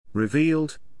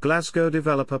Revealed, Glasgow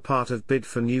developer part of bid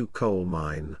for new coal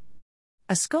mine.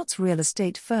 A Scots real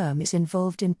estate firm is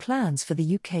involved in plans for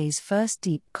the UK's first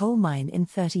deep coal mine in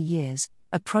 30 years,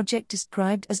 a project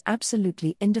described as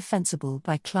absolutely indefensible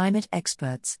by climate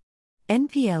experts.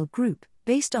 NPL Group,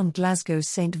 based on Glasgow's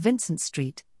St Vincent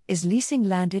Street, is leasing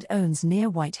land it owns near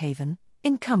Whitehaven,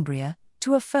 in Cumbria,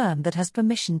 to a firm that has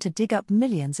permission to dig up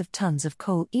millions of tons of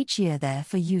coal each year there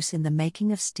for use in the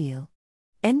making of steel.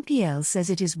 NPL says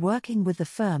it is working with the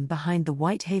firm behind the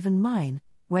Whitehaven mine,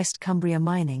 West Cumbria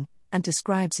Mining, and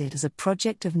describes it as a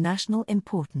project of national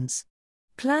importance.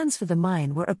 Plans for the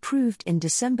mine were approved in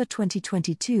December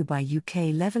 2022 by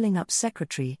UK Levelling Up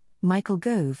Secretary, Michael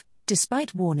Gove,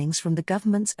 despite warnings from the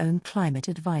government's own climate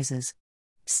advisors.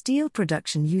 Steel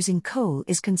production using coal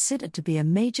is considered to be a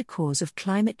major cause of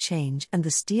climate change, and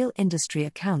the steel industry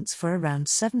accounts for around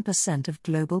 7% of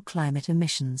global climate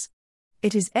emissions.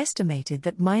 It is estimated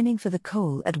that mining for the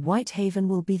coal at Whitehaven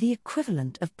will be the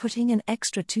equivalent of putting an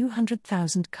extra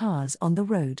 200,000 cars on the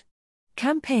road.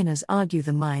 Campaigners argue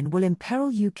the mine will imperil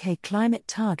UK climate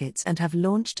targets and have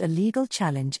launched a legal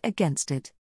challenge against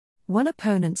it. One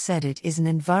opponent said it is an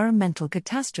environmental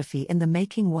catastrophe in the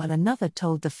making, while another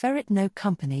told the Ferret no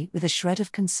company with a shred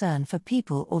of concern for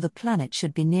people or the planet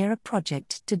should be near a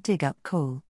project to dig up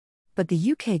coal. But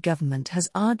the UK government has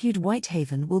argued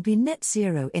Whitehaven will be net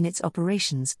zero in its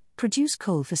operations, produce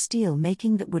coal for steel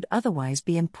making that would otherwise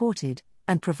be imported,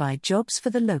 and provide jobs for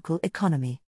the local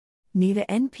economy. Neither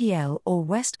NPL or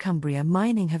West Cumbria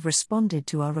Mining have responded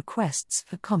to our requests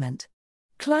for comment.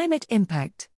 Climate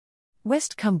impact.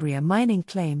 West Cumbria Mining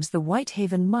claims the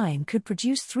Whitehaven mine could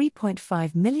produce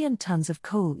 3.5 million tonnes of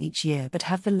coal each year but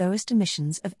have the lowest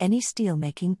emissions of any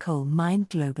steelmaking coal mine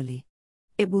globally.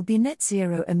 It will be net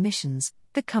zero emissions,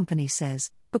 the company says,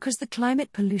 because the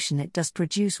climate pollution it does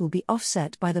produce will be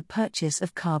offset by the purchase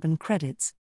of carbon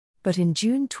credits. But in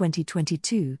June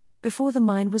 2022, before the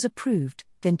mine was approved,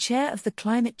 then Chair of the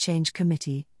Climate Change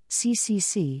Committee,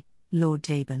 CCC, Lord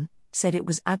Deben, said it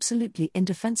was absolutely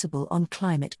indefensible on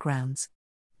climate grounds.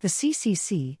 The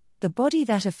CCC, the body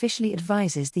that officially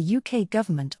advises the UK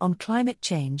government on climate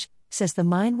change, says the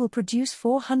mine will produce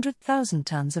 400,000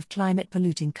 tonnes of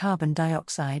climate-polluting carbon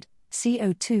dioxide,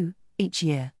 CO2, each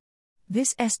year.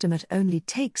 This estimate only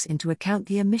takes into account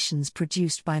the emissions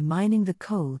produced by mining the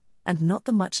coal, and not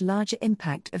the much larger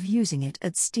impact of using it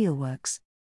at steelworks.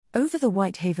 Over the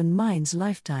Whitehaven mine's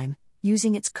lifetime,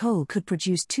 using its coal could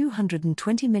produce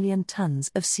 220 million tonnes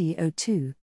of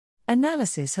CO2.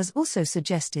 Analysis has also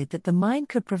suggested that the mine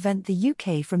could prevent the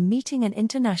UK from meeting an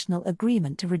international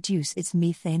agreement to reduce its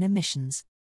methane emissions.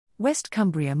 West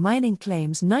Cumbria Mining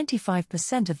claims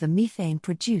 95% of the methane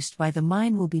produced by the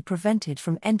mine will be prevented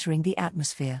from entering the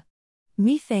atmosphere.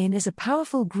 Methane is a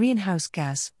powerful greenhouse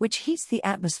gas which heats the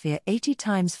atmosphere 80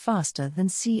 times faster than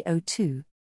CO2.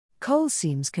 Coal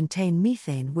seams contain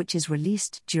methane which is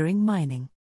released during mining.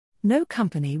 No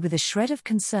company with a shred of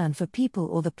concern for people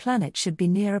or the planet should be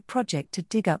near a project to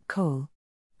dig up coal.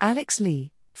 Alex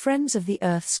Lee, Friends of the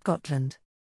Earth Scotland.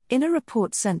 In a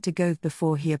report sent to Gove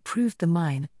before he approved the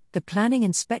mine, the Planning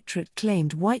Inspectorate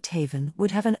claimed Whitehaven would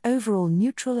have an overall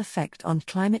neutral effect on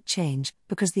climate change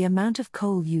because the amount of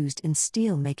coal used in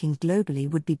steel making globally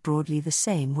would be broadly the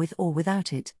same with or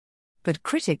without it. But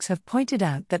critics have pointed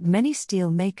out that many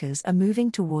steel makers are moving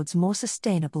towards more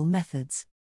sustainable methods.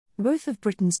 Both of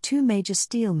Britain's two major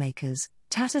steel makers,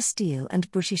 Tata Steel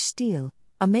and British Steel,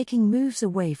 are making moves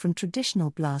away from traditional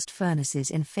blast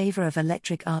furnaces in favour of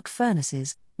electric arc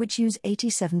furnaces, which use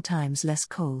 87 times less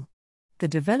coal. The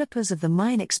developers of the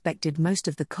mine expected most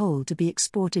of the coal to be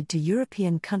exported to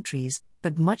European countries,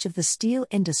 but much of the steel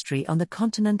industry on the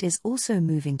continent is also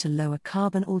moving to lower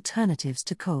carbon alternatives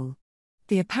to coal.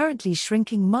 The apparently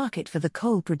shrinking market for the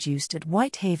coal produced at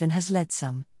Whitehaven has led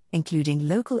some, including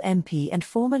local MP and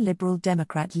former Liberal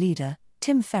Democrat leader,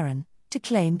 Tim Farron, to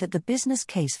claim that the business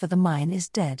case for the mine is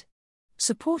dead.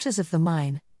 Supporters of the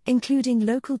mine, including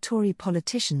local Tory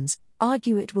politicians,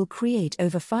 argue it will create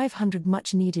over 500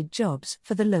 much-needed jobs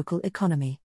for the local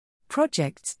economy.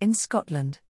 Projects in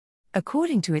Scotland.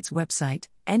 According to its website,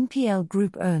 NPL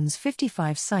Group owns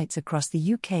 55 sites across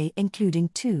the UK, including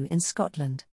 2 in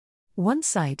Scotland. One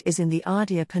site is in the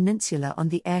Ardea Peninsula on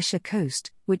the Ayrshire coast,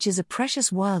 which is a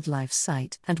precious wildlife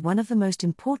site and one of the most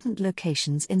important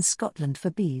locations in Scotland for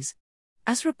bees.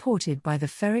 As reported by the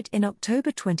Ferret in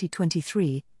October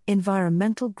 2023,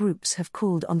 environmental groups have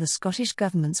called on the Scottish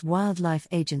Government's wildlife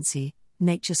agency,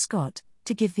 Nature Scot,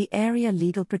 to give the area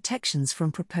legal protections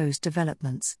from proposed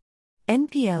developments.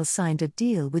 NPL signed a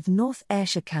deal with North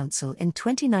Ayrshire Council in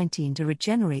 2019 to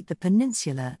regenerate the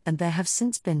peninsula, and there have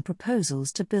since been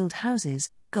proposals to build houses,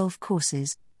 golf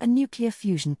courses, a nuclear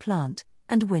fusion plant,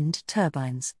 and wind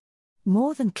turbines.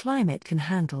 More than climate can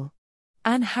handle.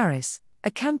 Anne Harris,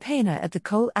 a campaigner at the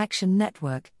Coal Action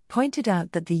Network, pointed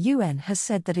out that the UN has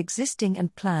said that existing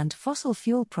and planned fossil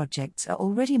fuel projects are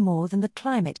already more than the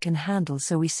climate can handle,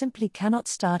 so we simply cannot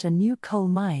start a new coal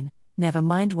mine, never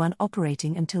mind one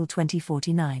operating until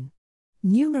 2049.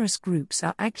 Numerous groups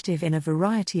are active in a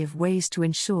variety of ways to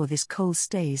ensure this coal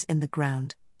stays in the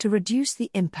ground, to reduce the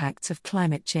impacts of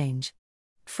climate change.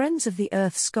 Friends of the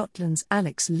Earth Scotland's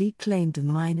Alex Lee claimed the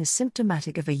mine is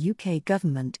symptomatic of a UK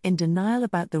government in denial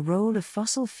about the role of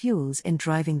fossil fuels in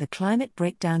driving the climate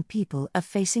breakdown people are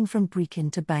facing from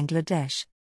Brecon to Bangladesh.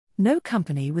 No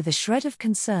company with a shred of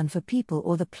concern for people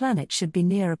or the planet should be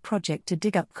near a project to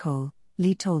dig up coal,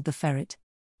 Lee told the Ferret.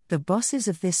 The bosses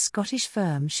of this Scottish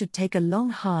firm should take a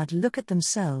long hard look at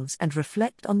themselves and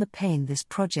reflect on the pain this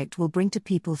project will bring to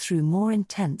people through more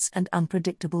intense and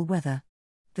unpredictable weather.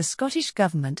 The Scottish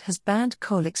Government has banned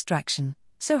coal extraction,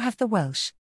 so have the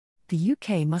Welsh. The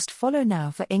UK must follow now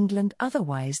for England,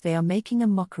 otherwise they are making a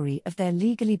mockery of their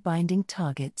legally binding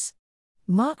targets.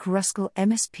 Mark Ruskell,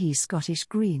 MSP, Scottish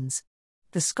Greens.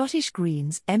 The Scottish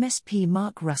Greens MSP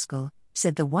Mark Ruskell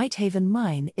said the Whitehaven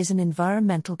mine is an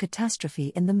environmental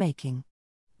catastrophe in the making.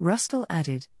 Ruskell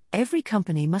added, "Every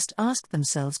company must ask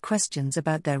themselves questions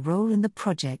about their role in the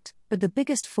project, but the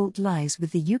biggest fault lies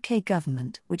with the UK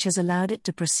government, which has allowed it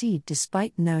to proceed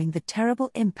despite knowing the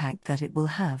terrible impact that it will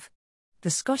have. The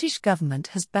Scottish Government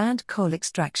has banned coal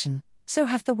extraction, so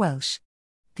have the Welsh.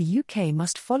 The UK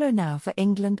must follow now for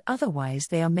England, otherwise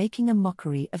they are making a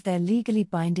mockery of their legally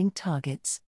binding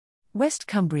targets." West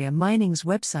Cumbria Mining's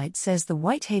website says the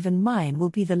Whitehaven mine will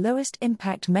be the lowest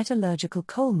impact metallurgical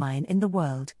coal mine in the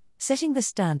world, setting the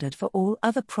standard for all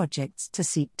other projects to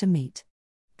seek to meet.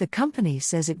 The company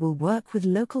says it will work with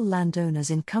local landowners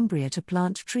in Cumbria to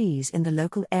plant trees in the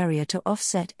local area to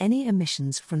offset any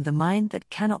emissions from the mine that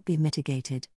cannot be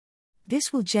mitigated.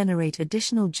 This will generate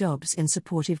additional jobs in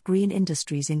supportive green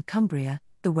industries in Cumbria,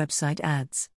 the website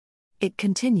adds. It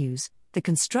continues, the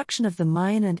construction of the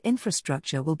mine and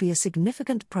infrastructure will be a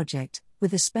significant project,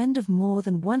 with a spend of more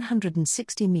than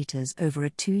 160 metres over a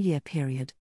 2-year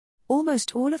period.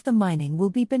 Almost all of the mining will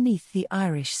be beneath the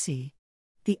Irish Sea.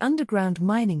 The underground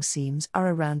mining seams are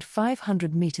around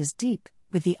 500 metres deep,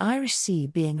 with the Irish Sea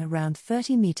being around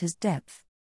 30 metres depth.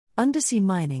 Undersea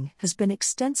mining has been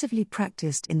extensively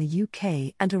practiced in the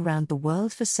UK and around the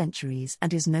world for centuries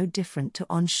and is no different to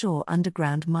onshore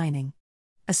underground mining.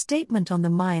 A statement on the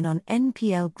mine on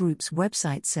NPL Group's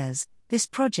website says, "This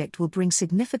project will bring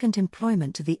significant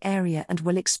employment to the area and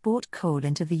will export coal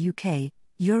into the UK,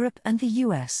 Europe and the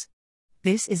US.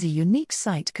 This is a unique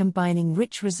site combining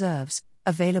rich reserves,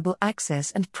 available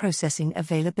access and processing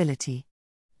availability.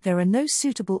 There are no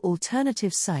suitable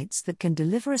alternative sites that can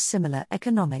deliver a similar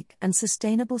economic and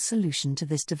sustainable solution to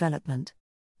this development."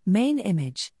 Main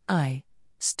image, I.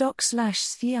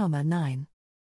 Stock/Sfiama 9.